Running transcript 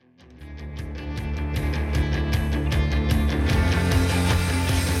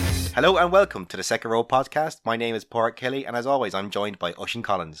Hello and welcome to the Second Row podcast. My name is Padraig Kelly and as always I'm joined by Oisin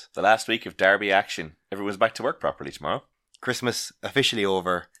Collins. The last week of Derby action. Everyone's back to work properly tomorrow. Christmas officially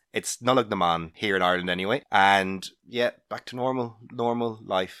over. It's Nullag na Man here in Ireland anyway. And yeah, back to normal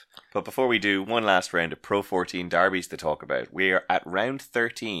life. But before we do, one last round of Pro14 derbies to talk about. We are at round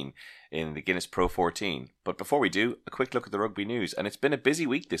 13 in the Guinness Pro14. But before we do, a quick look at the rugby news. And it's been a busy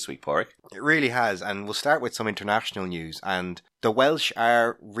week this week, Padraig. It really has. And we'll start with some international news. And the Welsh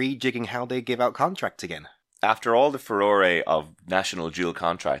are rejigging how they give out contracts again. After all the furore of national dual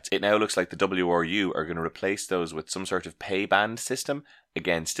contracts, it now looks like the WRU are going to replace those with some sort of pay band system.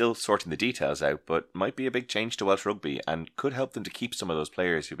 Again, still sorting the details out, but might be a big change to Welsh rugby and could help them to keep some of those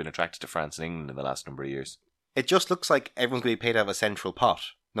players who've been attracted to France and England in the last number of years. It just looks like everyone's going to be paid out of a central pot,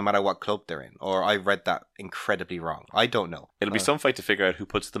 no matter what club they're in. Or I read that incredibly wrong. I don't know. It'll be some fight to figure out who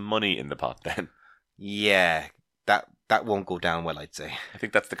puts the money in the pot then. Yeah, that won't go down well, I'd say. I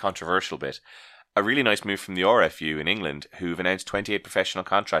think that's the controversial bit. A really nice move from the RFU in England, who've announced 28 professional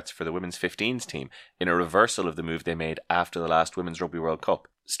contracts for the women's 15s team in a reversal of the move they made after the last Women's Rugby World Cup.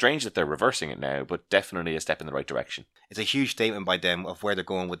 Strange that they're reversing it now, but definitely a step in the right direction. It's a huge statement by them of where they're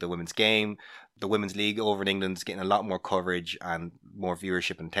going with the women's game. The women's league over in England's getting a lot more coverage and more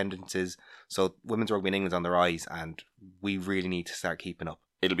viewership and attendances. So women's rugby in England's on the rise and we really need to start keeping up.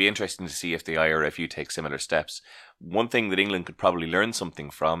 It'll be interesting to see if the IRFU takes similar steps. One thing that England could probably learn something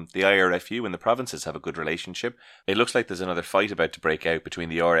from, the IRFU and the provinces have a good relationship. It looks like there's another fight about to break out between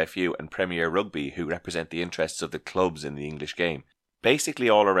the RFU and Premier Rugby, who represent the interests of the clubs in the English game. Basically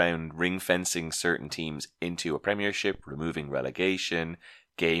all around ring fencing certain teams into a premiership, removing relegation,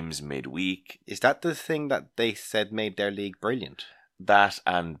 games midweek. Is that the thing that they said made their league brilliant? That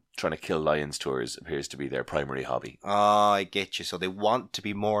and trying to kill Lions tours appears to be their primary hobby. Oh, I get you. So they want to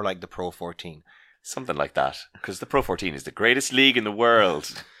be more like the Pro14. Something like that. Because the Pro14 is the greatest league in the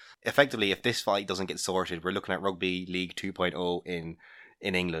world. Effectively, if this fight doesn't get sorted, we're looking at Rugby League 2.0 in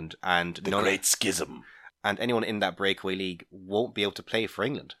England. And the Great Schism. And anyone in that breakaway league won't be able to play for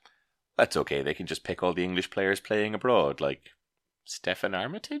England. That's okay. They can just pick all the English players playing abroad, like Stefan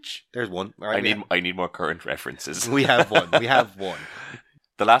Armitage? There's one. Right, I need more current references. We have one.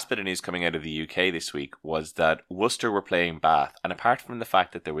 The last bit of news coming out of the UK this week was that Worcester were playing Bath, and apart from the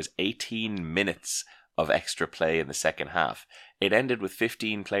fact that there was 18 minutes of extra play in the second half, it ended with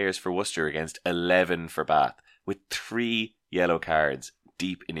 15 players for Worcester against 11 for Bath, with 3 yellow cards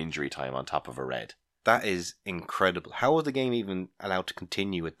deep in injury time on top of a red. That is incredible. How was the game even allowed to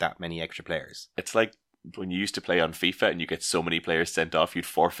continue with that many extra players? It's like when you used to play on FIFA and you get so many players sent off, you'd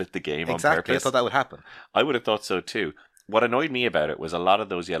forfeit the game on purpose. Exactly, I thought that would happen. I would have thought so too. What annoyed me about it was a lot of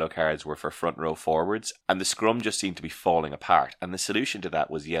those yellow cards were for front row forwards, and the scrum just seemed to be falling apart, and the solution to that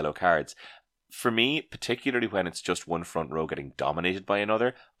was yellow cards. For me, particularly when it's just one front row getting dominated by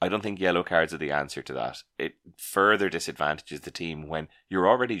another, I don't think yellow cards are the answer to that. It further disadvantages the team when you're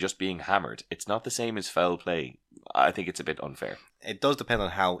already just being hammered. It's not the same as foul play. I think it's a bit unfair. It does depend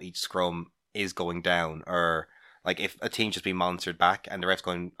on how each scrum is going down, or like if a team's just being monstered back and the ref's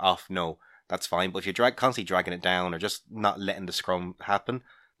going off, no, that's fine. But if you're constantly dragging it down or just not letting the scrum happen,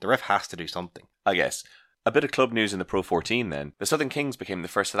 the ref has to do something. I guess. A bit of club news in the Pro14 then. The Southern Kings became the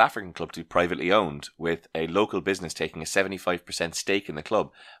first South African club to be privately owned, with a local business taking a 75% stake in the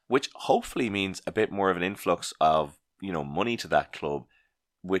club, which hopefully means a bit more of an influx of, money to that club,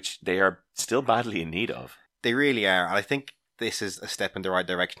 which they are still badly in need of. They really are, and I think this is a step in the right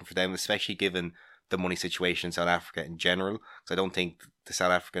direction for them, especially given the money situation in South Africa in general, because I don't think the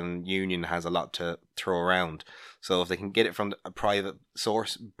South African Union has a lot to throw around. So if they can get it from a private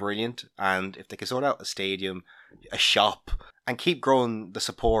source, brilliant. And if they can sort out a stadium, a shop, and keep growing the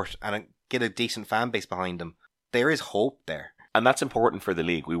support and get a decent fan base behind them, there is hope there. And that's important for the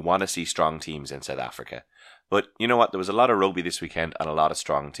league. We want to see strong teams in South Africa. But you know what? There was a lot of rugby this weekend and a lot of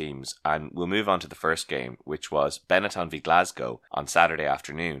strong teams. And we'll move on to the first game, which was Benetton v Glasgow on Saturday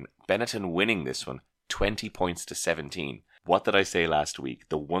afternoon. Benetton winning this one, 20 points to 17. What did I say last week?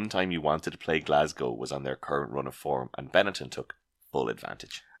 The one time you wanted to play Glasgow was on their current run of form, and Benetton took full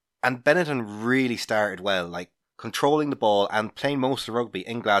advantage. And Benetton really started well, like controlling the ball and playing most of the rugby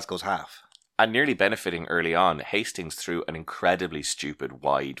in Glasgow's half. And nearly benefiting early on, Hastings threw an incredibly stupid,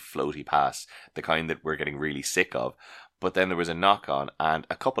 wide, floaty pass, the kind that we're getting really sick of. But then there was a knock-on, and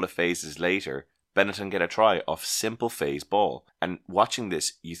a couple of phases later, Benetton get a try off simple phase ball. And watching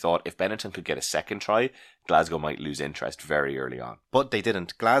this, you thought if Benetton could get a second try, Glasgow might lose interest very early on. But they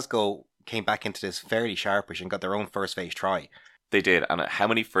didn't. Glasgow came back into this fairly sharpish and got their own first phase try. They did, and how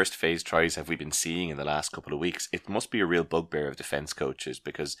many first phase tries have we been seeing in the last couple of weeks? It must be a real bugbear of defence coaches,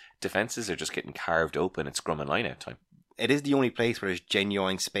 because defences are just getting carved open at scrum and line-out time. it is the only place where there's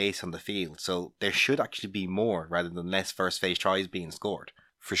genuine space on the field, so there should actually be more rather than less first phase tries being scored.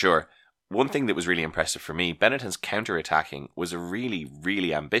 For sure. One thing that was really impressive for me, Benetton's counter-attacking was really,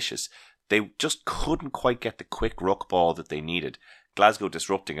 really ambitious. They just couldn't quite get the quick ruck ball that they needed. Glasgow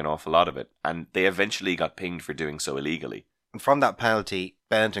disrupting an awful lot of it, and they eventually got pinged for doing so illegally. And from that penalty,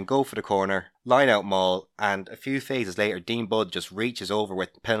 Benetton go for the corner, line out maul, and a few phases later, Dean Budd just reaches over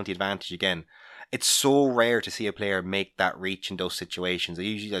with penalty advantage again. It's so rare to see a player make that reach in those situations. They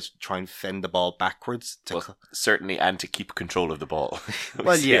usually just try and fend the ball backwards. Certainly, and to keep control of the ball.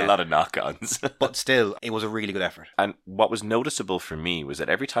 Well, see a lot of knock-ons. But still, it was a really good effort. And what was noticeable for me was that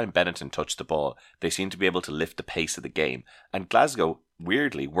every time Benetton touched the ball, they seemed to be able to lift the pace of the game. And Glasgow,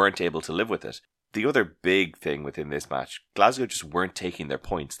 weirdly, weren't able to live with it. The other big thing within this match, Glasgow just weren't taking their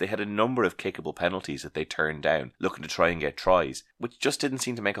points. They had a number of kickable penalties that they turned down, looking to try and get tries, which just didn't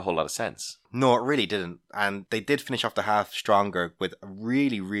seem to make a whole lot of sense. No, it really didn't. And they did finish off the half stronger with a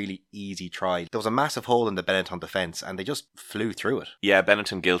really, really easy try. There was a massive hole in the Benetton defence and they just flew through it. Yeah,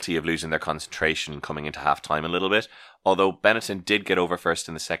 Benetton guilty of losing their concentration coming into half-time a little bit, although Benetton did get over first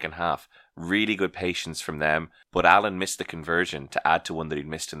in the second half. Really good patience from them, but Allen missed the conversion to add to one that he'd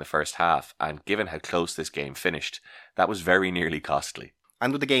missed in the first half, and given how close this game finished, that was very nearly costly.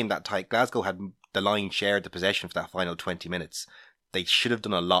 And with the game that tight, Glasgow had the line shared the possession for that final 20 minutes. They should have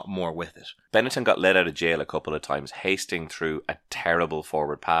done a lot more with it. Benetton got let out of jail a couple of times, hasting through a terrible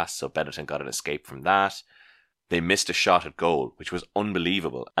forward pass, so Benetton got an escape from that. They missed a shot at goal, which was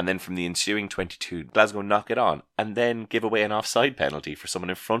unbelievable, and then from the ensuing 22, Glasgow knock it on, and then give away an offside penalty for someone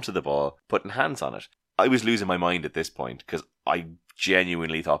in front of the ball, putting hands on it. I was losing my mind at this point, because I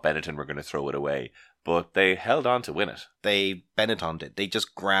genuinely thought Benetton were going to throw it away, but they held on to win it. They Benettoned it. They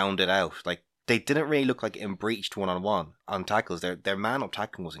just ground it out. They didn't really look like it breached one-on-one on tackles. Their man-up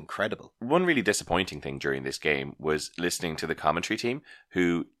tackling was incredible. One really disappointing thing during this game was listening to the commentary team,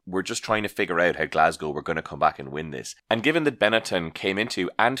 who were just trying to figure out how Glasgow were going to come back and win this. And given that Benetton came into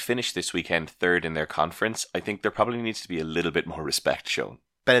and finished this weekend third in their conference, I think there probably needs to be a little bit more respect shown.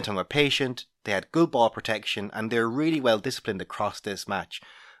 Benetton were patient, they had good ball protection, and they're really well disciplined across this match.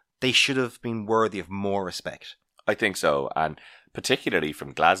 They should have been worthy of more respect. I think so, and particularly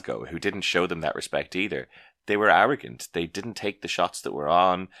from Glasgow, who didn't show them that respect either. They were arrogant. They didn't take the shots that were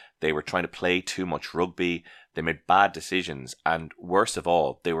on. They were trying to play too much rugby. They made bad decisions. And worst of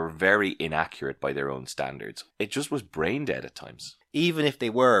all, they were very inaccurate by their own standards. It just was brain dead at times. Even if they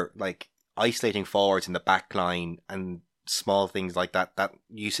were isolating forwards in the back line and small things like that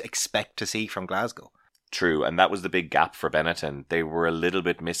you expect to see from Glasgow. True, and that was the big gap for Benetton. They were a little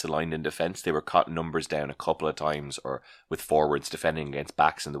bit misaligned in defence. They were caught numbers down a couple of times, or with forwards defending against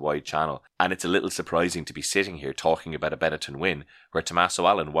backs in the wide channel. And it's a little surprising to be sitting here talking about a Benetton win where Tommaso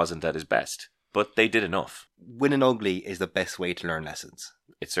Allen wasn't at his best. But they did enough. Winning ugly is the best way to learn lessons.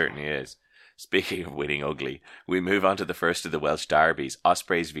 It certainly is. Speaking of winning ugly, we move on to the first of the Welsh derbies,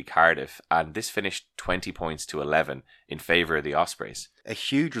 Ospreys v Cardiff, and this finished 20 points to 11 in favour of the Ospreys. A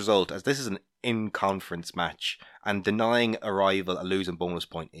huge result, as this is an in-conference match, and denying a rival a losing bonus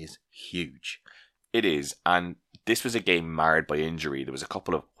point is huge. It is, and this was a game marred by injury. There was a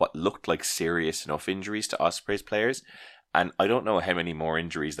couple of what looked like serious enough injuries to Ospreys players, and I don't know how many more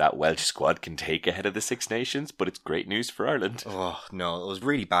injuries that Welsh squad can take ahead of the Six Nations, but it's great news for Ireland. Oh, no, it was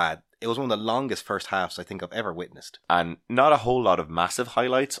really bad. It was one of the longest first halves I think I've ever witnessed. And not a whole lot of massive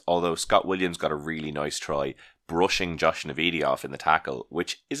highlights, although Scott Williams got a really nice try, brushing Josh Navidi off in the tackle,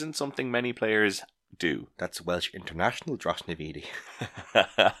 which isn't something many players do. That's Welsh international Josh Navidi.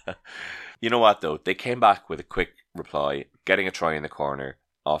 You know what though? They came back with a quick reply, getting a try in the corner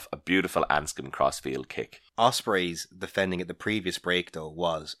off a beautiful Anscombe crossfield kick. Ospreys defending at the previous break though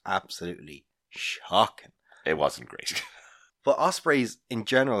was absolutely shocking. It wasn't great. But Ospreys in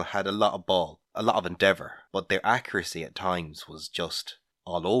general had a lot of ball, a lot of endeavour, but their accuracy at times was just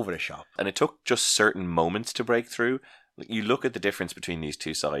all over the shop. And it took just certain moments to break through. You look at the difference between these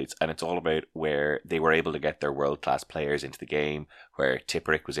two sides, and it's all about where they were able to get their world-class players into the game, where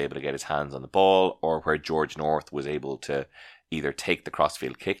Tipperick was able to get his hands on the ball, or where George North was able to either take the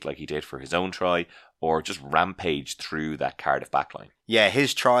crossfield kick like he did for his own try, or just rampage through that Cardiff backline. Yeah,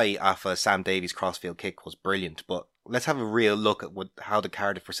 his try off Sam Davies' crossfield kick was brilliant, but let's have a real look at how the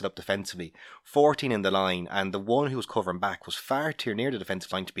Cardiff were set up defensively. 14 in the line, and the one who was covering back was far too near the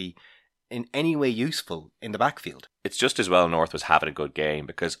defensive line to be in any way useful in the backfield. It's just as well North was having a good game,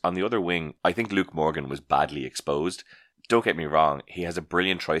 because on the other wing, I think Luke Morgan was badly exposed. Don't get me wrong, he has a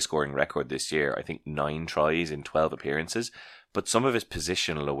brilliant try-scoring record this year. I think 9 tries in 12 appearances, but some of his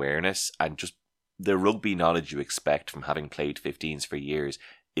positional awareness and just the rugby knowledge you expect from having played 15s for years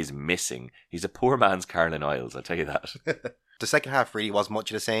is missing. He's a poor man's Carlin Isles, I'll tell you that. The second half really was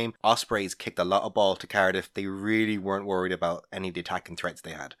much of the same. Ospreys kicked a lot of ball to Cardiff. They really weren't worried about any of the attacking threats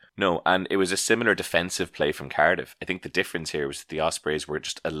they had. No, and it was a similar defensive play from Cardiff. I think the difference here was that the Ospreys were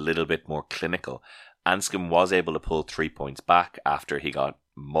just a little bit more clinical. Anscombe was able to pull 3 points back after he got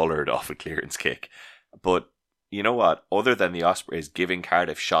mullered off a clearance kick. But you know what? Other than the Ospreys giving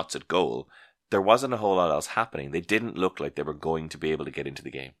Cardiff shots at goal, there wasn't a whole lot else happening. They didn't look like they were going to be able to get into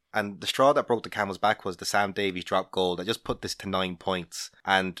the game. And the straw that broke the camel's back was the Sam Davies drop goal that just put this to 9 points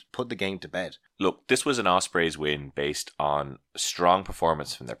and put the game to bed. Look, this was an Ospreys win based on strong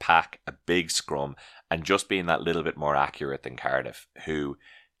performance from their pack, a big scrum, and just being that little bit more accurate than Cardiff, who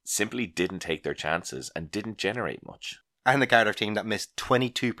simply didn't take their chances and didn't generate much. And the Cardiff team that missed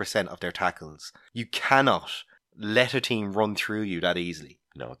 22% of their tackles. You cannot let a team run through you that easily.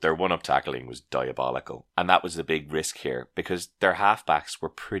 No, their one-up tackling was diabolical. And that was the big risk here, because their halfbacks were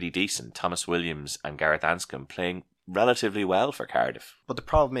pretty decent. Thomas Williams and Gareth Anscombe playing relatively well for Cardiff. But the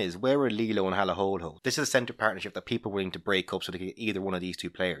problem is, where were Lilo and Halaholho? This is a centre partnership that people are willing to break up so they can get either one of these two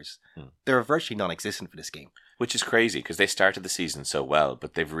players. They're virtually non-existent for this game. Which is crazy, because they started the season so well,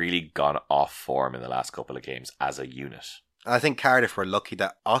 but they've really gone off form in the last couple of games as a unit. I think Cardiff were lucky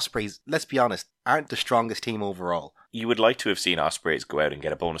that Ospreys, let's be honest, aren't the strongest team overall. You would like to have seen Ospreys go out and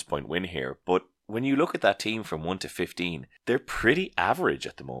get a bonus point win here, but when you look at that team from 1 to 15, they're pretty average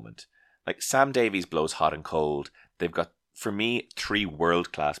at the moment. Like, Sam Davies blows hot and cold. They've got, for me, 3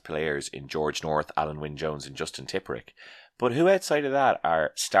 world-class players in George North, Alan Wynne-Jones and Justin Tipperick. But who outside of that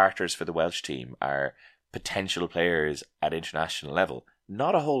are starters for the Welsh team, are potential players at international level?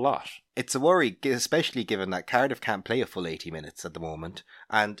 Not a whole lot. It's a worry, especially given that Cardiff can't play a full 80 minutes at the moment.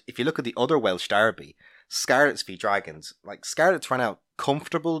 And if you look at the other Welsh derby, Scarlets v Dragons, like, Scarlets ran out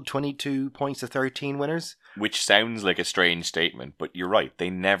comfortable 22 points to 13 winners. Which sounds like a strange statement, but you're right. They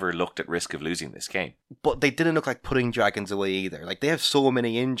never looked at risk of losing this game. But they didn't look like putting Dragons away either. Like, they have so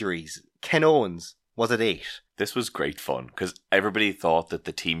many injuries. Ken Owens was at 8. This was great fun, because everybody thought that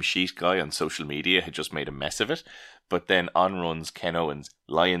the team sheet guy on social media had just made a mess of it. But then on runs Ken Owens,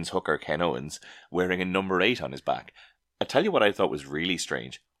 Lions hooker Ken Owens, wearing a number 8 on his back. I tell you what I thought was really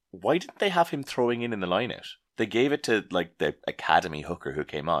strange. Why didn't they have him throwing in the line-out? They gave it to, like, the academy hooker who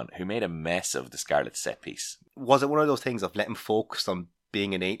came on, who made a mess of the Scarlet set piece. Was it one of those things of letting focus on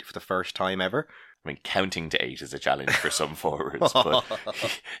being an 8 for the first time ever? I mean, counting to 8 is a challenge for some forwards,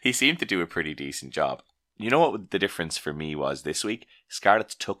 but he seemed to do a pretty decent job. You know what the difference for me was this week?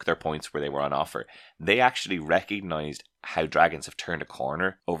 Scarlets took their points where they were on offer. They actually recognised how Dragons have turned a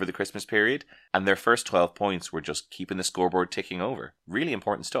corner over the Christmas period, and their first 12 points were just keeping the scoreboard ticking over. Really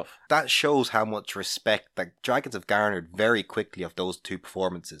important stuff. That shows how much respect that Dragons have garnered very quickly of those two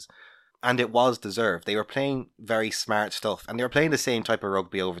performances. And it was deserved. They were playing very smart stuff, and they were playing the same type of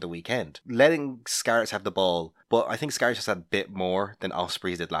rugby over the weekend. Letting Scarlets have the ball, but I think Scarlets just had a bit more than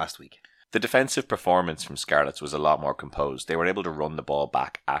Ospreys did last week. The defensive performance from Scarlets was a lot more composed. They were able to run the ball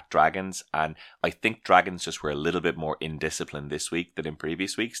back at Dragons, and I think Dragons just were a little bit more indisciplined this week than in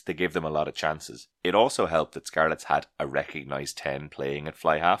previous weeks. They gave them a lot of chances. It also helped that Scarlets had a recognised 10 playing at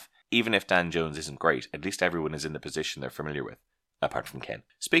fly half. Even if Dan Jones isn't great, at least everyone is in the position they're familiar with, apart from Ken.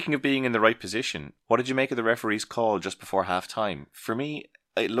 Speaking of being in the right position, what did you make of the referee's call just before half time? For me,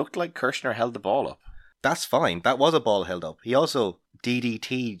 it looked like Kirshner held the ball up. That's fine. That was a ball held up. He also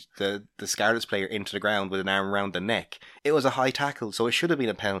DDT'd the Scarlets player into the ground with an arm around the neck. It was a high tackle, so it should have been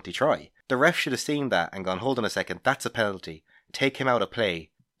a penalty try. The ref should have seen that and gone, hold on a second, that's a penalty. Take him out of play.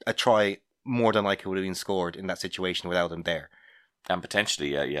 A try more than likely would have been scored in that situation without him there. And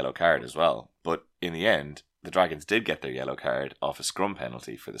potentially a yellow card as well. But in the end, the Dragons did get their yellow card off a scrum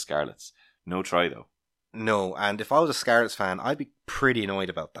penalty for the Scarlets. No try though. No, and if I was a Scarlets fan, I'd be pretty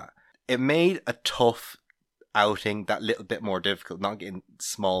annoyed about that. It made a tough outing that little bit more difficult, not getting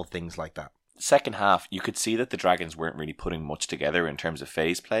small things like that. Second half, you could see that the Dragons weren't really putting much together in terms of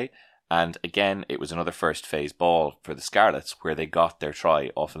phase play. And again, it was another first phase ball for the Scarlets where they got their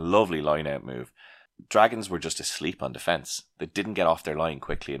try off a lovely line-out move. Dragons were just asleep on defence. They didn't get off their line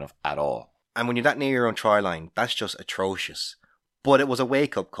quickly enough at all. And when you're that near your own try line, that's just atrocious. But it was a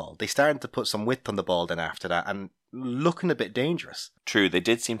wake-up call. They started to put some width on the ball then after that, and looking a bit dangerous. True, they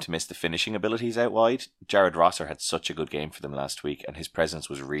did seem to miss the finishing abilities out wide. Jared Rosser had such a good game for them last week, and his presence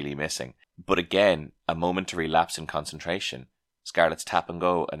was really missing. But again, a momentary lapse in concentration. Scarlets tap and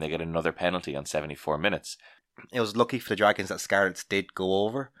go, and they get another penalty on 74 minutes. It was lucky for the Dragons that Scarlets did go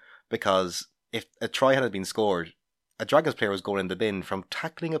over, because if a try had been scored, a Dragons player was going in the bin from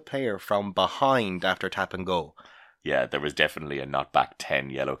tackling a player from behind after tap and go. Yeah, there was definitely a not back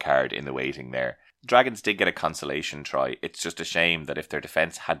 10 yellow card in the waiting there. Dragons did get a consolation try. It's just a shame that if their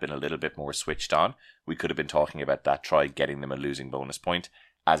defence had been a little bit more switched on, we could have been talking about that try getting them a losing bonus point.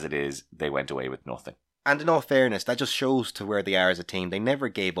 As it is, they went away with nothing. And in all fairness, that just shows to where they are as a team. They never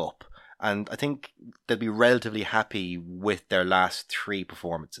gave up. And I think they'll be relatively happy with their last 3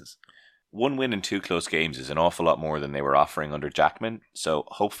 performances. 1 win in 2 close games is an awful lot more than they were offering under Jackman, so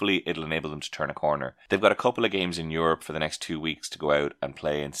hopefully it'll enable them to turn a corner. They've got a couple of games in Europe for the next 2 weeks to go out and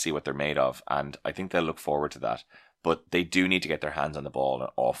play and see what they're made of, and I think they'll look forward to that. But they do need to get their hands on the ball an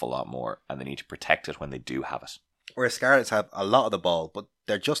awful lot more, and they need to protect it when they do have it. Whereas Scarlets have a lot of the ball, but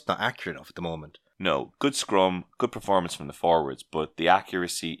they're just not accurate enough at the moment. No, good scrum, good performance from the forwards, but the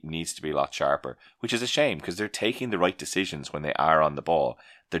accuracy needs to be a lot sharper, which is a shame because they're taking the right decisions when they are on the ball.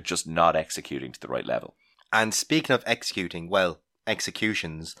 They're just not executing to the right level. And speaking of executing, well,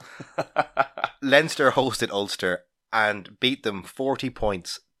 executions, Leinster hosted Ulster and beat them 40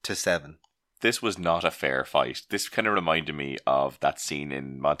 points to 7. This was not a fair fight. This kind of reminded me of that scene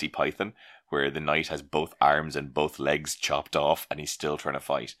in Monty Python where the knight has both arms and both legs chopped off and he's still trying to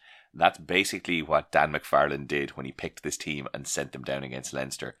fight. That's basically what Dan McFarlane did when he picked this team and sent them down against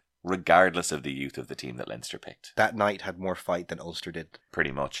Leinster, regardless of the youth of the team that Leinster picked. That knight had more fight than Ulster did.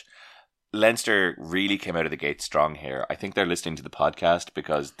 Pretty much. Leinster really came out of the gate strong here. I think they're listening to the podcast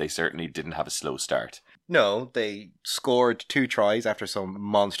because they certainly didn't have a slow start. No, they scored 2 tries after some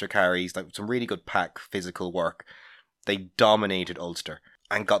monster carries, like some really good pack physical work. They dominated Ulster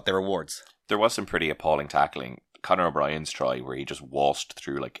and got their rewards. There was some pretty appalling tackling. Conor O'Brien's try, where he just waltzed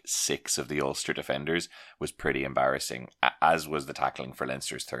through like 6 of the Ulster defenders, was pretty embarrassing, as was the tackling for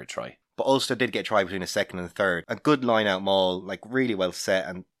Leinster's 3rd try. But Ulster did get a try between the 2nd and the 3rd. A good line-out maul, like really well set,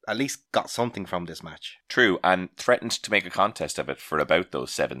 and at least got something from this match. True, and threatened to make a contest of it for about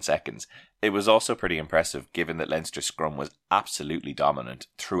those 7 seconds. It was also pretty impressive, given that Leinster's scrum was absolutely dominant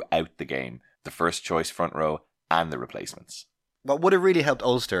throughout the game. The first choice front row and the replacements. What would have really helped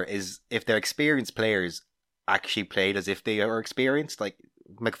Ulster is if their experienced players actually played as if they are experienced. Like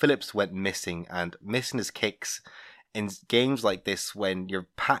McPhillips went missing, and missing his kicks in games like this when your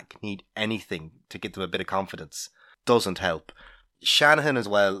pack need anything to give them a bit of confidence doesn't help. Shanahan as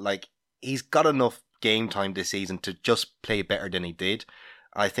well, like he's got enough game time this season to just play better than he did.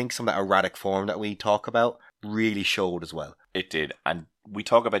 I think some of that erratic form that we talk about really showed as well. It did, and we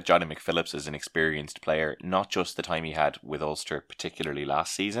talk about Johnny McPhillips as an experienced player, not just the time he had with Ulster, particularly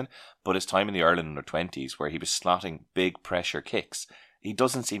last season, but his time in the Ireland under-20s where he was slotting big pressure kicks. He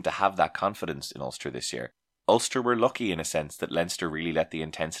doesn't seem to have that confidence in Ulster this year. Ulster were lucky in a sense that Leinster really let the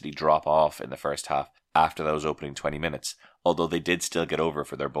intensity drop off in the first half after those opening 20 minutes, although they did still get over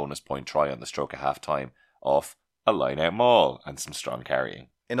for their bonus point try on the stroke of half-time off a line-out maul and some strong carrying.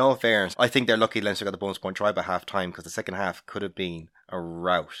 In all fairness, I think they're lucky Leinster got the bonus point try by half-time because the second half could have been a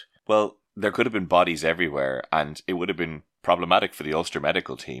rout. Well, there could have been bodies everywhere, and it would have been problematic for the Ulster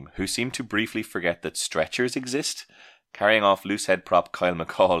medical team, who seem to briefly forget that stretchers exist, carrying off loosehead prop Kyle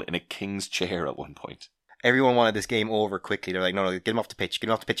McCall in a king's chair at one point. Everyone wanted this game over quickly. They're like, no, get him off the pitch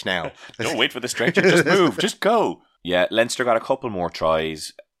now. Don't wait for the stretcher, just move, just go. Yeah, Leinster got a couple more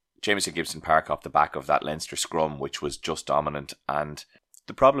tries. Jamieson Gibson Park off the back of that Leinster scrum, which was just dominant, and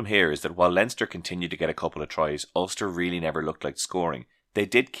the problem here is that while Leinster continued to get a couple of tries, Ulster really never looked like scoring. They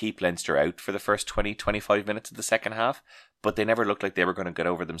did keep Leinster out for the first 20-25 minutes of the second half, but they never looked like they were going to get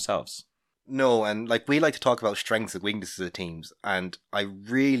over themselves. No, and like we like to talk about strengths and weaknesses of teams, and I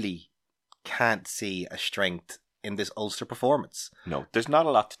really can't see a strength in this Ulster performance. No, there's not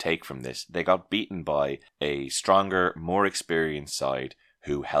a lot to take from this. They got beaten by a stronger, more experienced side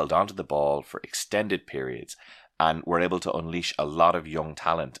who held onto the ball for extended periods and were able to unleash a lot of young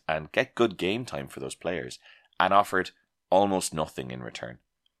talent and get good game time for those players, and offered almost nothing in return.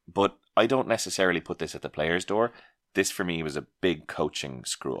 But I don't necessarily put this at the players' door. This for me was a big coaching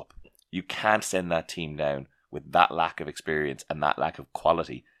screw up. You can't send that team down with that lack of experience and that lack of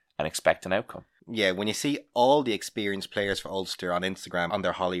quality and expect an outcome. Yeah, when you see all the experienced players for Ulster on Instagram on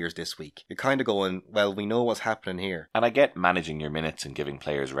their Holliers this week, you're kind of going, well, we know what's happening here. And I get managing your minutes and giving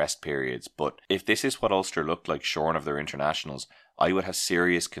players rest periods, but if this is what Ulster looked like shorn of their internationals, I would have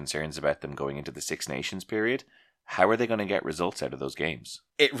serious concerns about them going into the Six Nations period. How are they going to get results out of those games?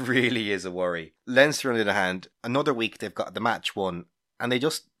 It really is a worry. Leinster, on the other hand, another week they've got the match won, and they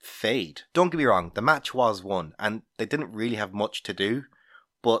just fade. Don't get me wrong, the match was won, and they didn't really have much to do,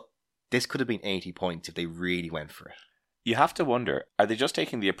 but this could have been 80 points if they really went for it. You have to wonder, are they just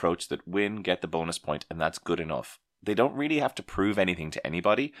taking the approach that win, get the bonus point, and that's good enough? They don't really have to prove anything to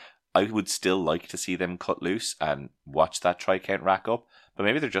anybody. I would still like to see them cut loose and watch that try count rack up, but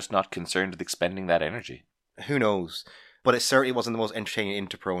maybe they're just not concerned with expending that energy. Who knows? But it certainly wasn't the most entertaining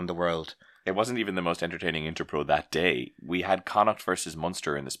Interpro in the world. It wasn't even the most entertaining Interpro that day. We had Connacht versus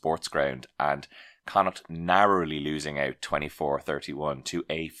Munster in the sports ground, and Connacht narrowly losing out 24-31 to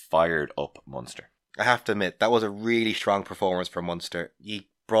a fired up Munster. I have to admit, that was a really strong performance for Munster. He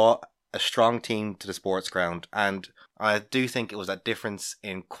brought a strong team to the sports ground, and I do think it was that difference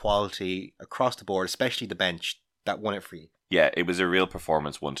in quality across the board, especially the bench, that won it for you. Yeah, it was a real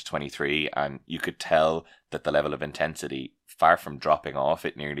performance 1-23, and you could tell that the level of intensity, far from dropping off,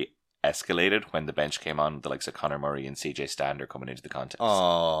 it nearly escalated when the bench came on, the likes of Conor Murray and CJ Stander coming into the contest.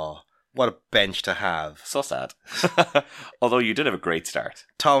 Oh, what a bench to have. So sad. Although you did have a great start.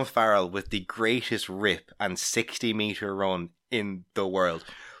 Tom Farrell with the greatest rip and 60-metre run in the world.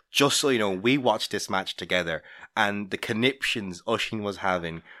 Just so you know, we watched this match together, and the conniptions Oisin was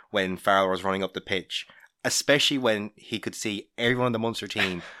having when Farrell was running up the pitch, especially when he could see everyone on the Munster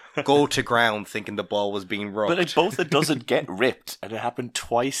team go to ground thinking the ball was being rucked. But it both it doesn't get ripped, and it happened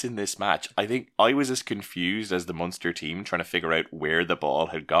twice in this match. I think I was as confused as the Munster team trying to figure out where the ball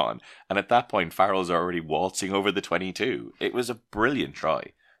had gone, and at that point Farrell's already waltzing over the 22. It was a brilliant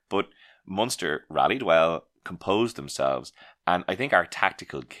try, but Munster rallied well, composed themselves, and I think our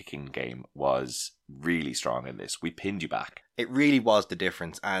tactical kicking game was really strong in this. We pinned you back. It really was the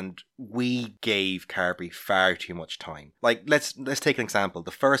difference, and we gave Carberry far too much time. Like, let's take an example.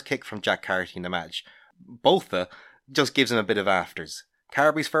 The first kick from Jack Carty in the match, Botha just gives him a bit of afters.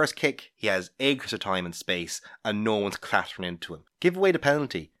 Carberry's first kick, he has acres of time and space, and no one's clattering into him. Give away the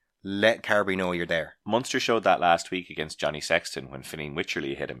penalty. Let Carberry know you're there. Munster showed that last week against Johnny Sexton when Fineen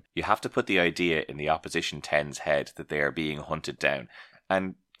Wycherley hit him. You have to put the idea in the opposition 10's head that they are being hunted down,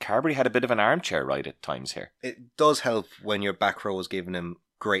 and Carberry had a bit of an armchair ride at times here. It does help when your back row is giving him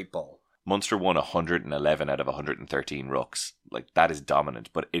great ball. Munster won 111 out of 113 rucks. Like, that is dominant,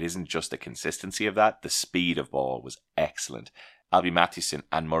 but it isn't just the consistency of that. The speed of ball was excellent. Albie Mathewson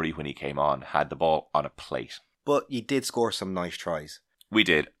and Murray, when he came on, had the ball on a plate. But you did score some nice tries. We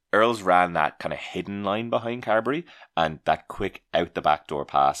did. Earls ran that kind of hidden line behind Carberry, and that quick out the back door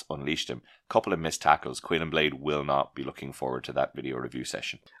pass unleashed him. Couple of missed tackles. Quinn and Blade will not be looking forward to that video review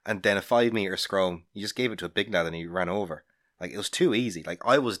session. And then a 5-metre scrum, you just gave it to a big lad and he ran over. Like, it was too easy. Like,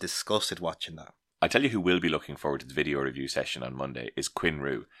 I was disgusted watching that. I tell you who will be looking forward to the video review session on Monday is Quinn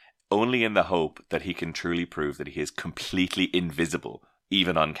Rue. Only in the hope that he can truly prove that he is completely invisible,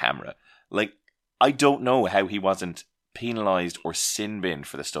 even on camera. Like, I don't know how he wasn't penalised or sin-binned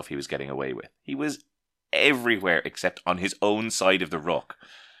for the stuff he was getting away with. He was everywhere except on his own side of the ruck.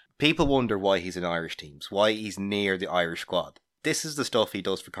 People wonder why he's in Irish teams, why he's near the Irish squad. This is the stuff he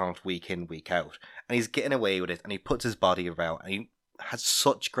does for Connacht week in, week out. And he's getting away with it, and he puts his body about, and he has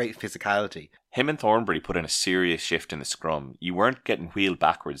such great physicality. Him and Thornbury put in a serious shift in the scrum. You weren't getting wheeled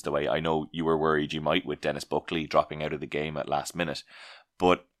backwards the way I know you were worried you might with Dennis Buckley dropping out of the game at last minute.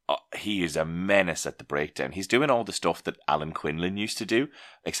 But he is a menace at the breakdown. He's doing all the stuff that Alan Quinlan used to do,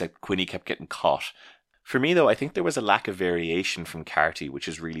 except Quinny kept getting caught. For me, though, I think there was a lack of variation from Carty, which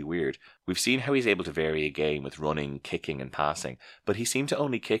is really weird. We've seen how he's able to vary a game with running, kicking and passing, but he seemed to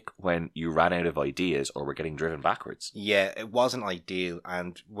only kick when you ran out of ideas or were getting driven backwards. Yeah, it wasn't ideal,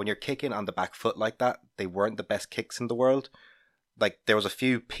 and when you're kicking on the back foot like that, they weren't the best kicks in the world. Like, there was a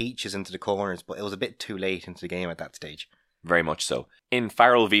few peaches into the corners, but it was a bit too late into the game at that stage. Very much so. In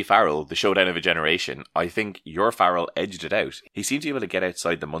Farrell v Farrell, the showdown of a generation, I think your Farrell edged it out. He seemed to be able to get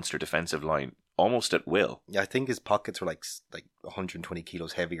outside the Munster defensive line almost at will. Yeah, I think his pockets were like 120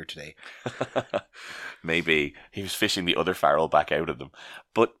 kilos heavier today. Maybe. He was fishing the other Farrell back out of them.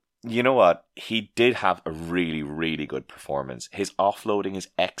 But you know what? He did have a really, really good performance. His offloading is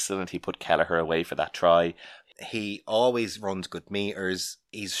excellent. He put Kelleher away for that try. He always runs good meters.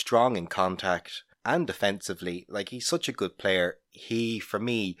 He's strong in contact. And defensively, like, he's such a good player. He, for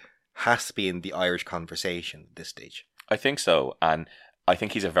me, has to be in the Irish conversation at this stage. I think so, and I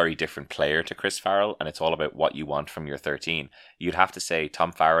think he's a very different player to Chris Farrell, and it's all about what you want from your 13. You'd have to say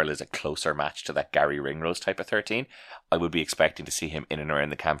Tom Farrell is a closer match to that Gary Ringrose type of 13. I would be expecting to see him in and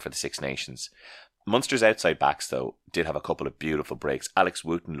around the camp for the Six Nations. Munster's outside backs, though, did have a couple of beautiful breaks. Alex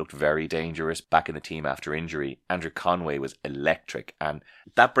Wooten looked very dangerous back in the team after injury. Andrew Conway was electric, and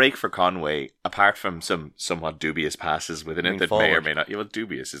that break for Conway, apart from some somewhat dubious passes within it that forward. May or may not... Yeah, well,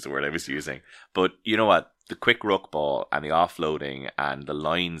 dubious is the word I was using. But you know what? The quick ruck ball and the offloading and the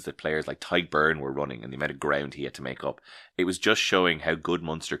lines that players like Tyke Byrne were running and the amount of ground he had to make up, it was just showing how good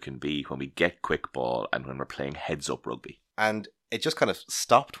Munster can be when we get quick ball and when we're playing heads-up rugby. And it just kind of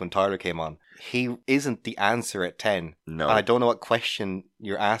stopped when Tyler came on. He isn't the answer at 10. No. And I don't know what question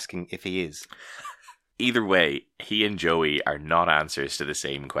you're asking if he is. Either way, he and Joey are not answers to the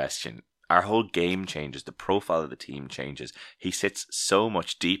same question. Our whole game changes. The profile of the team changes. He sits so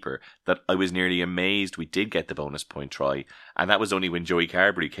much deeper that I was nearly amazed we did get the bonus point try. And that was only when Joey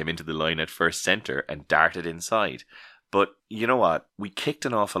Carberry came into the line at first centre and darted inside. But you know what? We kicked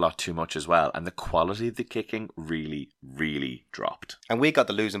an awful lot too much as well. And the quality of the kicking really, really dropped. And we got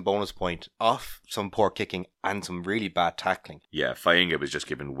the losing bonus point off some poor kicking and some really bad tackling. Yeah, Fainga was just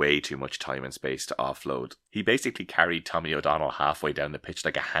given way too much time and space to offload. He basically carried Tommy O'Donnell halfway down the pitch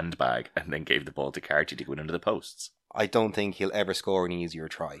like a handbag and then gave the ball to Carty to go into the posts. I don't think he'll ever score an easier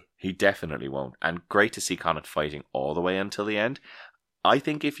try. He definitely won't. And great to see Connacht fighting all the way until the end. I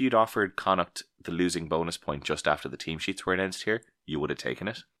think if you'd offered Connacht the losing bonus point just after the team sheets were announced here, you would have taken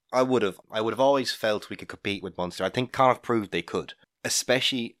it. I would have always felt we could compete with Munster. I think Connacht proved they could,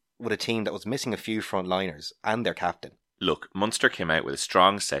 especially with a team that was missing a few frontliners and their captain. Look, Munster came out with a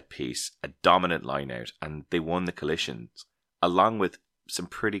strong set piece, a dominant line-out, and they won the collisions, along with some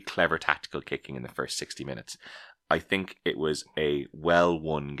pretty clever tactical kicking in the first 60 minutes. I think it was a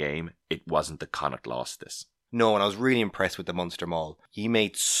well-won game. It wasn't that Connacht lost this. No, and I was really impressed with the Munster Maul. He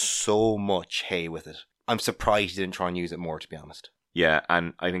made so much hay with it. I'm surprised he didn't try and use it more, to be honest. Yeah,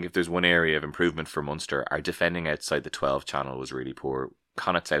 and I think if there's one area of improvement for Munster, our defending outside the 12 channel was really poor.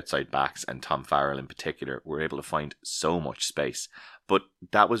 Connacht's outside backs and Tom Farrell in particular were able to find so much space. But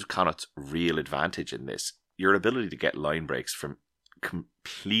that was Connacht's real advantage in this. Your ability to get line breaks from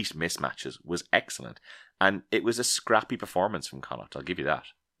complete mismatches was excellent. And it was a scrappy performance from Connacht, I'll give you that.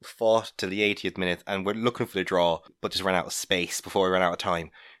 Fought till the 80th minute and we're looking for the draw, but just ran out of space before we ran out of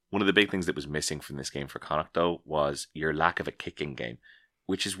time. One of the big things that was missing from this game for Connacht, though, was your lack of a kicking game,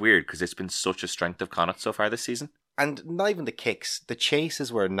 which is weird because it's been such a strength of Connacht so far this season. And not even the kicks. The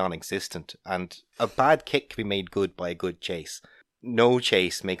chases were non-existent, and a bad kick can be made good by a good chase. No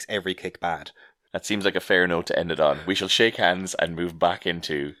chase makes every kick bad. That seems like a fair note to end it on. We shall shake hands and move back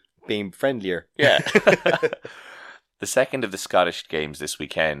into being friendlier. Yeah. The second of the Scottish games this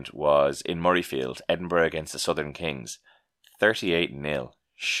weekend was in Murrayfield, Edinburgh against the Southern Kings. 38-0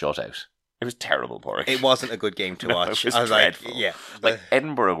 shutout. It was terrible, Padraig. It wasn't a good game to watch. It was dreadful. Yeah. Like,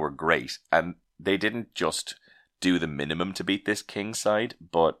 Edinburgh were great, and they didn't just do the minimum to beat this Kings side,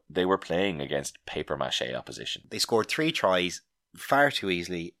 but they were playing against papier-mâché opposition. They scored 3 tries far too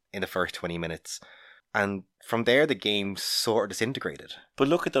easily in the first 20 minutes. And from there, the game sort of disintegrated. But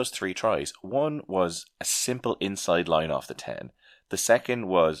look at those 3 tries. One was a simple inside line off the 10. The second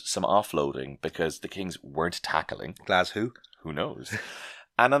was some offloading because the Kings weren't tackling. Glas who? Who knows?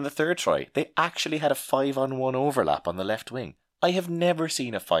 And on the third try, they actually had a 5-on-1 overlap on the left wing. I have never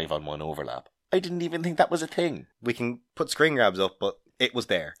seen a 5-on-1 overlap. I didn't even think that was a thing. We can put screen grabs up, but it was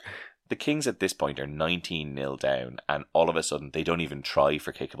there. The Kings at this point are 19-0 down, and all of a sudden they don't even try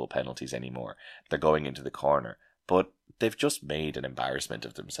for kickable penalties anymore. They're going into the corner, but they've just made an embarrassment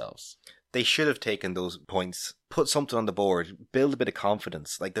of themselves. They should have taken those points, put something on the board, build a bit of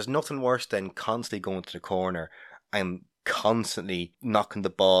confidence. Like, there's nothing worse than constantly going to the corner and constantly knocking the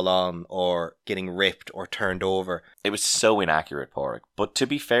ball on or getting ripped or turned over. It was so inaccurate, Padraig. But to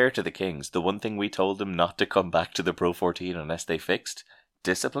be fair to the Kings, the one thing we told them not to come back to the Pro14 unless they fixed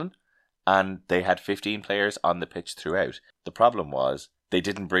discipline. And they had 15 players on the pitch throughout. The problem was they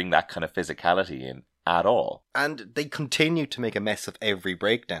didn't bring that kind of physicality in at all. And they continued to make a mess of every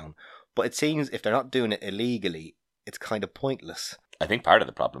breakdown. But it seems if they're not doing it illegally, it's kind of pointless. I think part of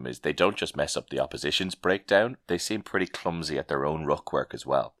the problem is they don't just mess up the opposition's breakdown, they seem pretty clumsy at their own ruck work as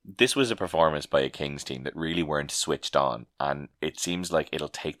well. This was a performance by a Kings team that really weren't switched on, and it seems like it'll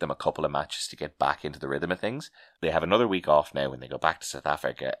take them a couple of matches to get back into the rhythm of things. They have another week off now when they go back to South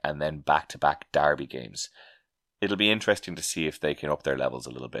Africa, and then back-to-back derby games. It'll be interesting to see if they can up their levels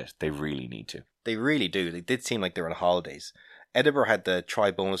a little bit. They really need to. They really do. They did seem like they were on holidays. Edinburgh had the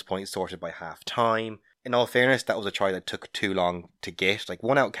try bonus point sorted by half-time. In all fairness, that was a try that took too long to get. Like,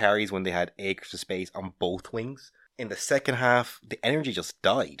 1-out carries when they had acres of space on both wings. In the second half, the energy just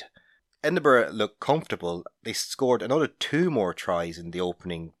died. Edinburgh looked comfortable. They scored another 2 more tries in the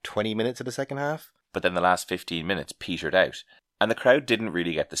opening 20 minutes of the second half. But then the last 15 minutes petered out. And the crowd didn't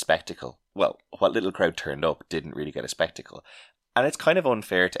really get the spectacle. Well, what little crowd turned up didn't really get a spectacle. And it's kind of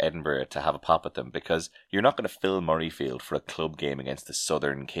unfair to Edinburgh to have a pop at them because you're not going to fill Murrayfield for a club game against the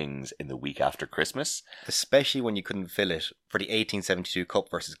Southern Kings in the week after Christmas. Especially when you couldn't fill it for the 1872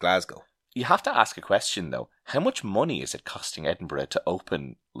 Cup versus Glasgow. You have to ask a question though. How much money is it costing Edinburgh to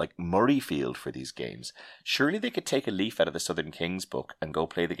open like Murrayfield for these games? Surely they could take a leaf out of the Southern Kings book and go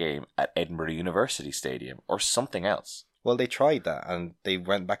play the game at Edinburgh University Stadium or something else. Well, they tried that and they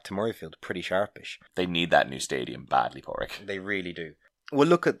went back to Murrayfield pretty sharpish. They need that new stadium badly, Padraig. They really do. We'll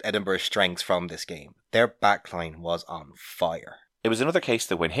look at Edinburgh's strengths from this game. Their backline was on fire. It was another case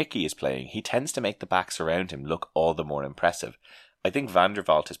that when Hickey is playing, he tends to make the backs around him look all the more impressive. I think Van der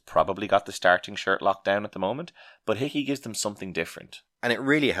Vaart has probably got the starting shirt locked down at the moment, but Hickey gives them something different. And it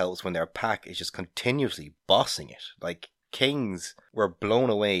really helps when their pack is just continuously bossing it. Like, Kings were blown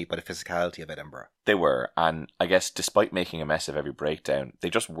away by the physicality of Edinburgh. They were, and I guess despite making a mess of every breakdown, they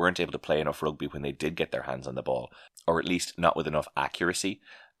just weren't able to play enough rugby when they did get their hands on the ball, or at least not with enough accuracy.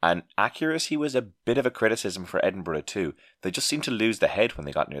 And accuracy was a bit of a criticism for Edinburgh too. They just seemed to lose the head when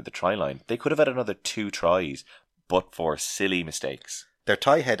they got near the try line. They could have had another 2 tries, but for silly mistakes. Their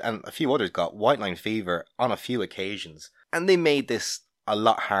tie head and a few others got white line fever on a few occasions, and they made this a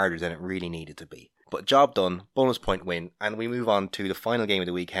lot harder than it really needed to be. But job done, bonus point win, and we move on to the final game of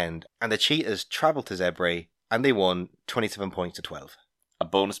the weekend, and the Cheetahs travelled to Zebre, and they won 27 points to 12. A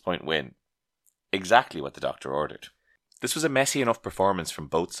bonus point win. Exactly what the doctor ordered. This was a messy enough performance from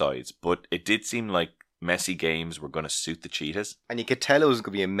both sides, but it did seem like messy games were going to suit the Cheetahs. And you could tell it was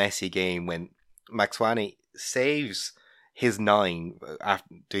going to be a messy game when Maxwani saves his 9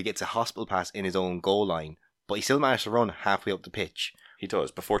 after he gets a hospital pass in his own goal line, but he still managed to run halfway up the pitch. He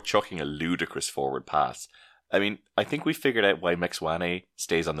does, before chucking a ludicrous forward pass. I mean, I think we figured out why Maxwani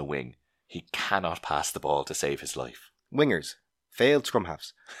stays on the wing. He cannot pass the ball to save his life. Wingers. Failed scrum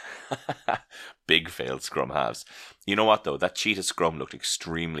halves. Big failed scrum halves. You know what though, that Cheetah scrum looked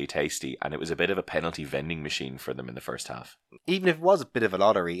extremely tasty, and it was a bit of a penalty vending machine for them in the first half. Even if it was a bit of a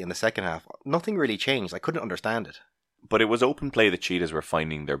lottery in the second half, nothing really changed. I couldn't understand it. But it was open play the Cheetahs were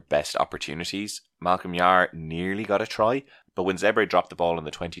finding their best opportunities. Malcolm Yar nearly got a try, but when Zebre dropped the ball in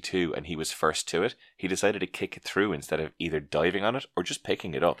the 22 and he was first to it, he decided to kick it through instead of either diving on it or just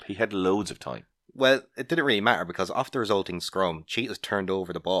picking it up. He had loads of time. Well, it didn't really matter because after the resulting scrum, Cheetahs turned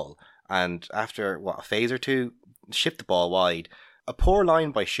over the ball, and after, a phase or two, shipped the ball wide. A poor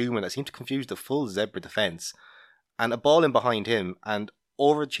line by Schumann that seemed to confuse the full Zebra defence, and a ball in behind him, and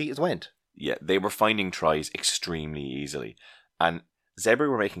over the Cheetahs went. Yeah, they were finding tries extremely easily, and Zebre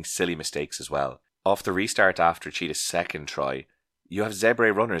were making silly mistakes as well. Off the restart after Cheetah's second try, you have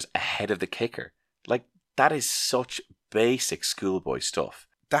Zebre runners ahead of the kicker. Like, that is such basic schoolboy stuff.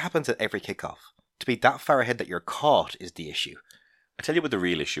 That happens at every kickoff. To be that far ahead that you're caught is the issue. I tell you what the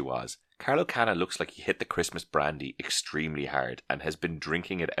real issue was. Carlo Canna looks like he hit the Christmas brandy extremely hard and has been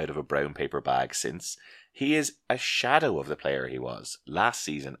drinking it out of a brown paper bag since. He is a shadow of the player he was last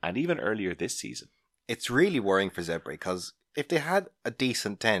season and even earlier this season. It's really worrying for Zebre because if they had a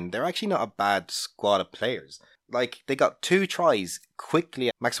decent 10, they're actually not a bad squad of players. Like, they got 2 tries quickly.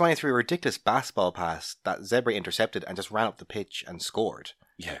 Maxwani threw a ridiculous basketball pass that Zebre intercepted and just ran up the pitch and scored.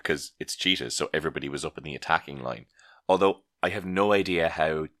 Yeah, because it's Cheetahs, so everybody was up in the attacking line. Although, I have no idea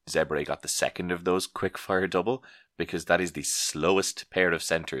how Zebre got the second of those quick-fire double, because that is the slowest pair of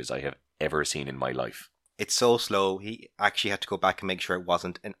centres I have ever seen in my life. It's so slow, he actually had to go back and make sure it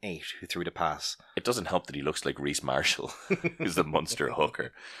wasn't an 8 who threw the pass. It doesn't help that he looks like Reece Marshall, who's the Munster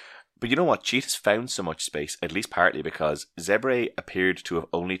hooker. But you know what? Cheetahs found so much space, at least partly because Zebre appeared to have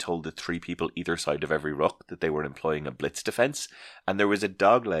only told the 3 people either side of every ruck that they were employing a blitz defence, and there was a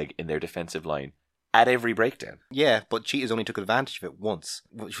dogleg in their defensive line at every breakdown. Yeah, but Cheetahs only took advantage of it once,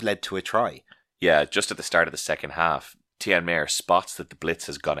 which led to a try. Yeah, just at the start of the second half, Tian Mayer spots that the blitz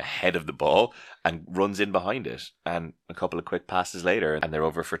has gone ahead of the ball and runs in behind it, and a couple of quick passes later, and they're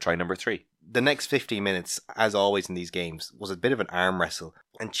over for try number 3. The next 15 minutes, as always in these games, was a bit of an arm wrestle,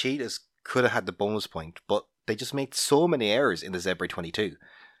 and Cheetahs could have had the bonus point, but they just made so many errors in the Zebre 22.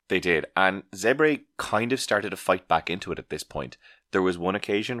 They did, and Zebre kind of started to fight back into it at this point. There was one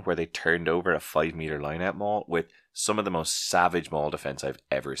occasion where they turned over a 5-metre line-out maul with some of the most savage maul defence I've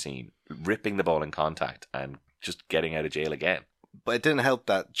ever seen, ripping the ball in contact and just getting out of jail again. But it didn't help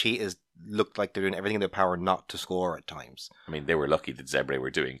that Cheetahs looked like they're doing everything in their power not to score at times. I mean, they were lucky that Zebre were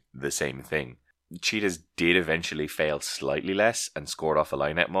doing the same thing. Cheetahs did eventually fail slightly less and scored off a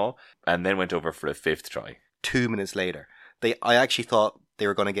line-out maul, and then went over for a 5th try. 2 minutes later. I actually thought they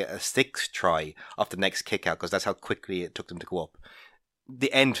were going to get a 6th try off the next kick-out because that's how quickly it took them to go up.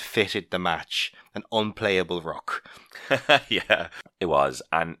 The end fitted the match. An unplayable ruck. Yeah, it was.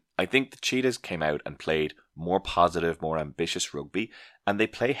 And I think the Cheetahs came out and played more positive, more ambitious rugby, and they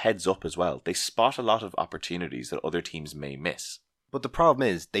play heads up as well. They spot a lot of opportunities that other teams may miss. But the problem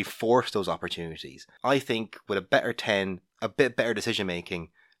is, they force those opportunities. I think with a better 10, a bit better decision making,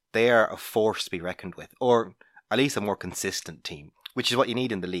 they are a force to be reckoned with. Or at least a more consistent team, which is what you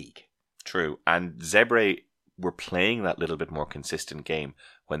need in the league. True. And Zebre were playing that little bit more consistent game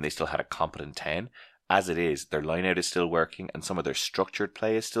when they still had a competent 10. As it is, their line-out is still working and some of their structured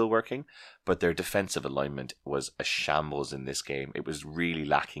play is still working, but their defensive alignment was a shambles in this game. It was really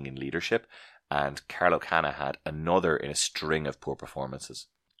lacking in leadership, and Carlo Canna had another in a string of poor performances.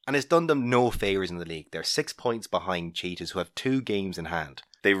 And it's done them no favours in the league. They're 6 points behind Cheetahs, who have 2 games in hand.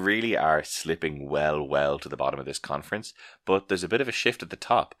 They really are slipping well to the bottom of this conference, but there's a bit of a shift at the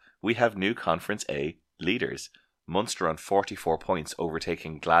top. We have new Conference A leaders. Munster on 44 points,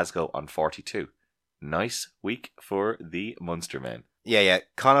 overtaking Glasgow on 42. Nice week for the Munster men. Yeah.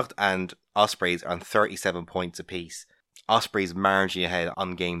 Connacht and Ospreys are on 37 points apiece. Ospreys marginally ahead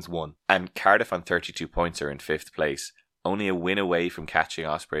on games won. And Cardiff on 32 points are in 5th place. Only a win away from catching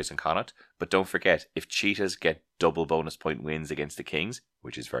Ospreys and Connacht. But don't forget, if Cheetahs get double bonus point wins against the Kings,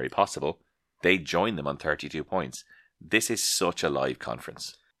 which is very possible, they join them on 32 points. This is such a live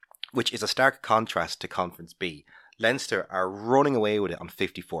conference. Which is a stark contrast to Conference B. Leinster are running away with it on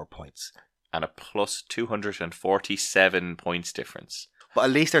 54 points. And a plus 247 points difference. But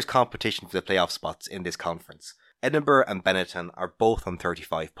at least there's competition for the playoff spots in this conference. Edinburgh and Benetton are both on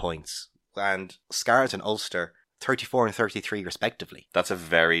 35 points. And Scarlett and Ulster 34 and 33 respectively. That's a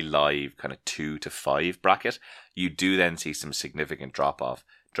very live kind of 2 to 5 bracket. You do then see some significant drop off.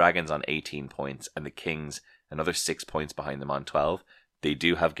 Dragons on 18 points and the Kings another 6 points behind them on 12. They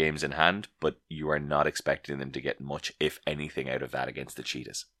do have games in hand, but you are not expecting them to get much, if anything, out of that against the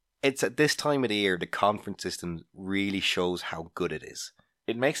Cheetahs. It's at this time of the year the conference system really shows how good it is.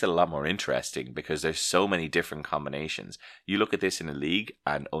 It makes it a lot more interesting because there's so many different combinations. You look at this in a league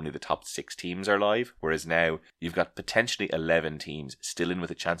and only the top 6 teams are live, whereas now you've got potentially 11 teams still in with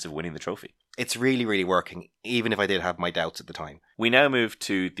a chance of winning the trophy. It's really working, even if I did have my doubts at the time. We now move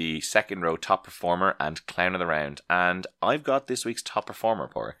to the second row top performer and clown of the round, and I've got this week's top performer,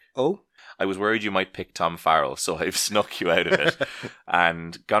 Padraig. Oh? I was worried you might pick Tom Farrell, so I've snuck you out of it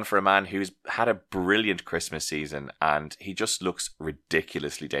and gone for a man who's had a brilliant Christmas season, and he just looks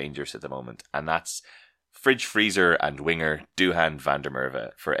ridiculously dangerous at the moment, and that's fridge freezer and winger Duhan van der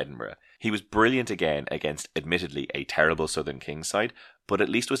Merwe for Edinburgh. He was brilliant again against admittedly a terrible Southern Kings side, but at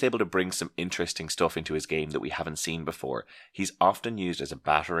least was able to bring some interesting stuff into his game that we haven't seen before. He's often used as a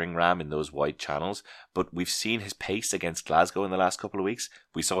battering ram in those wide channels, but we've seen his pace against Glasgow in the last couple of weeks.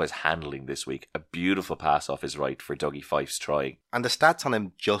 We saw his handling this week, a beautiful pass off his right for Dougie Fife's try. And the stats on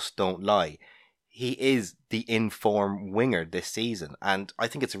him just don't lie. He is the in-form winger this season, and I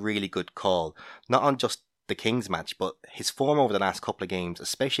think it's a really good call, not on just the Kings match, but his form over the last couple of games,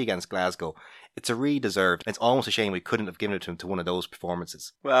 especially against Glasgow, it's a really deserved. It's almost a shame we couldn't have given it to him to one of those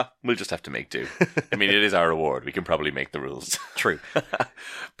performances. Well, we'll just have to make do. I mean, it is our award. We can probably make the rules. True.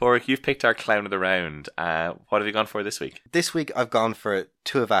 Padraig, you've picked our clown of the round. What have you gone for this week? This week I've gone for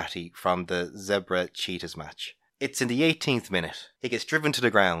Tuivati from the Zebra Cheetahs match. It's in the 18th minute. He gets driven to the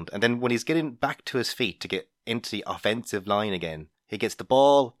ground, and then when he's getting back to his feet to get into the offensive line again, he gets the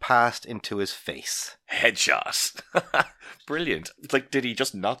ball passed into his face. Headshot. Brilliant. It's like, did he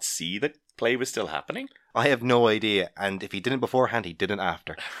just not see that play was still happening? I have no idea, and if he didn't beforehand, he didn't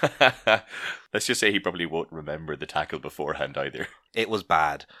after. Let's just say he probably won't remember the tackle beforehand either. It was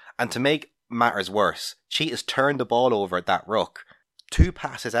bad. And to make matters worse, Cheetahs turned the ball over at that ruck, 2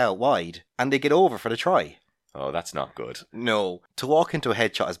 passes out wide, and they get over for the try. Oh, that's not good. No. To walk into a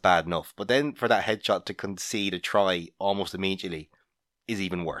headshot is bad enough, but then for that headshot to concede a try almost immediately is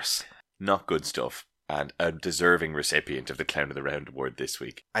even worse. Not good stuff. And a deserving recipient of the Clown of the Round award this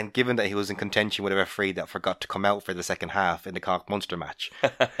week. And given that he was in contention with a referee that forgot to come out for the second half in the Connacht-Munster match.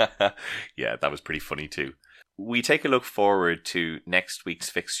 Yeah, that was pretty funny too. We take a look forward to next week's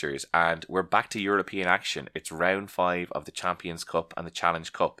fixtures, and we're back to European action. It's round 5 of the Champions Cup and the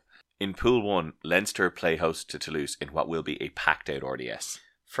Challenge Cup. In Pool 1, Leinster play host to Toulouse in what will be a packed-out RDS.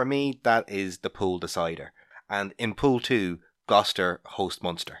 For me, that is the pool decider. And in Pool 2, Gloucester host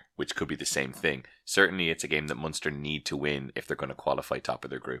Munster. Which could be the same thing. Certainly it's a game that Munster need to win if they're going to qualify top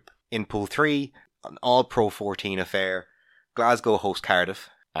of their group. In Pool 3, an all Pro14 affair, Glasgow host Cardiff.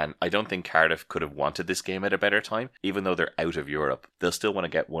 And I don't think Cardiff could have wanted this game at a better time. Even though they're out of Europe, they'll still want to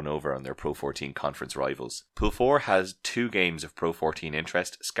get one over on their Pro14 conference rivals. Pool 4 has 2 games of Pro14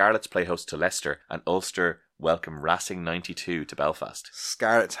 interest. Scarlets play host to Leicester, and Ulster welcome Racing 92 to Belfast.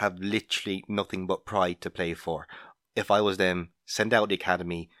 Scarlets have literally nothing but pride to play for. If I was them, send out the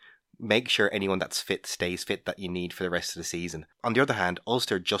academy, make sure anyone that's fit stays fit that you need for the rest of the season. On the other hand,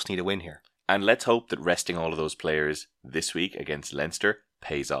 Ulster just need a win here. And let's hope that resting all of those players this week against Leinster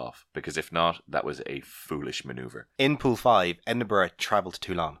pays off, because if not, that was a foolish manoeuvre. In Pool 5, Edinburgh travel to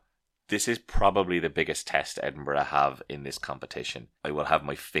Toulon. This is probably the biggest test Edinburgh have in this competition. I will have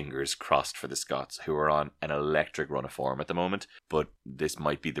my fingers crossed for the Scots, who are on an electric run of form at the moment, but this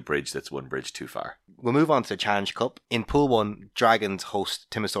might be the bridge that's one bridge too far. We'll move on to the Challenge Cup. In Pool 1, Dragons host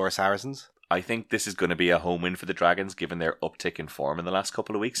Timisoara Saracens. I think this is going to be a home win for the Dragons, given their uptick in form in the last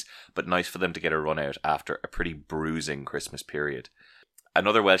couple of weeks, but nice for them to get a run out after a pretty bruising Christmas period.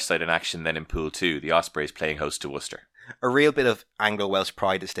 Another Welsh side in action then in Pool 2, the Ospreys playing host to Worcester. A real bit of Anglo-Welsh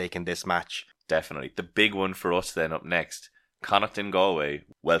pride at stake in this match. Definitely. The big one for us then up next. Connacht and Galway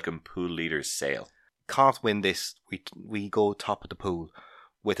welcome pool leaders Sale. Connacht win this, we go top of the pool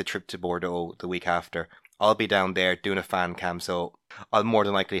with a trip to Bordeaux the week after. I'll be down there doing a fan cam, so I'll more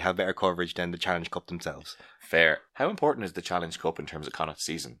than likely have better coverage than the Challenge Cup themselves. Fair. How important is the Challenge Cup in terms of Connacht's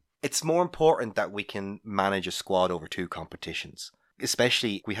season? It's more important that we can manage a squad over 2 competitions.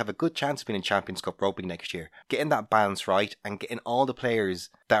 Especially, we have a good chance of being in Champions Cup rugby next year. Getting that balance right and getting all the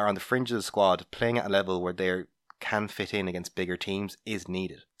players that are on the fringe of the squad playing at a level where they can fit in against bigger teams is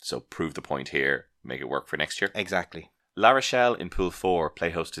needed. So prove the point here, make it work for next year. Exactly. La Rochelle in Pool 4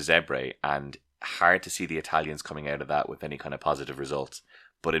 play host to Zebre, and hard to see the Italians coming out of that with any kind of positive results.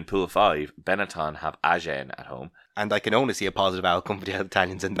 But in Pool 5, Benetton have Agen at home. And I can only see a positive outcome for the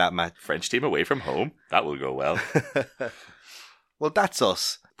Italians in that match. French team away from home. That will go well. Well, that's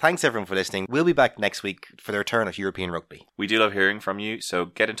us. Thanks everyone for listening. We'll be back next week for the return of European rugby. We do love hearing from you, so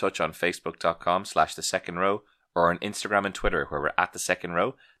get in touch on facebook.com/thesecondrow or on Instagram and Twitter where we're at the second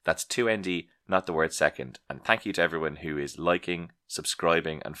row. That's 2ND, not the word second. And thank you to everyone who is liking,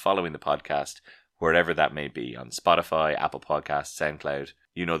 subscribing and following the podcast, wherever that may be, on Spotify, Apple Podcasts, SoundCloud.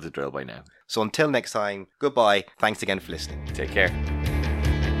 You know the drill by now. So until next time, goodbye. Thanks again for listening. Take care.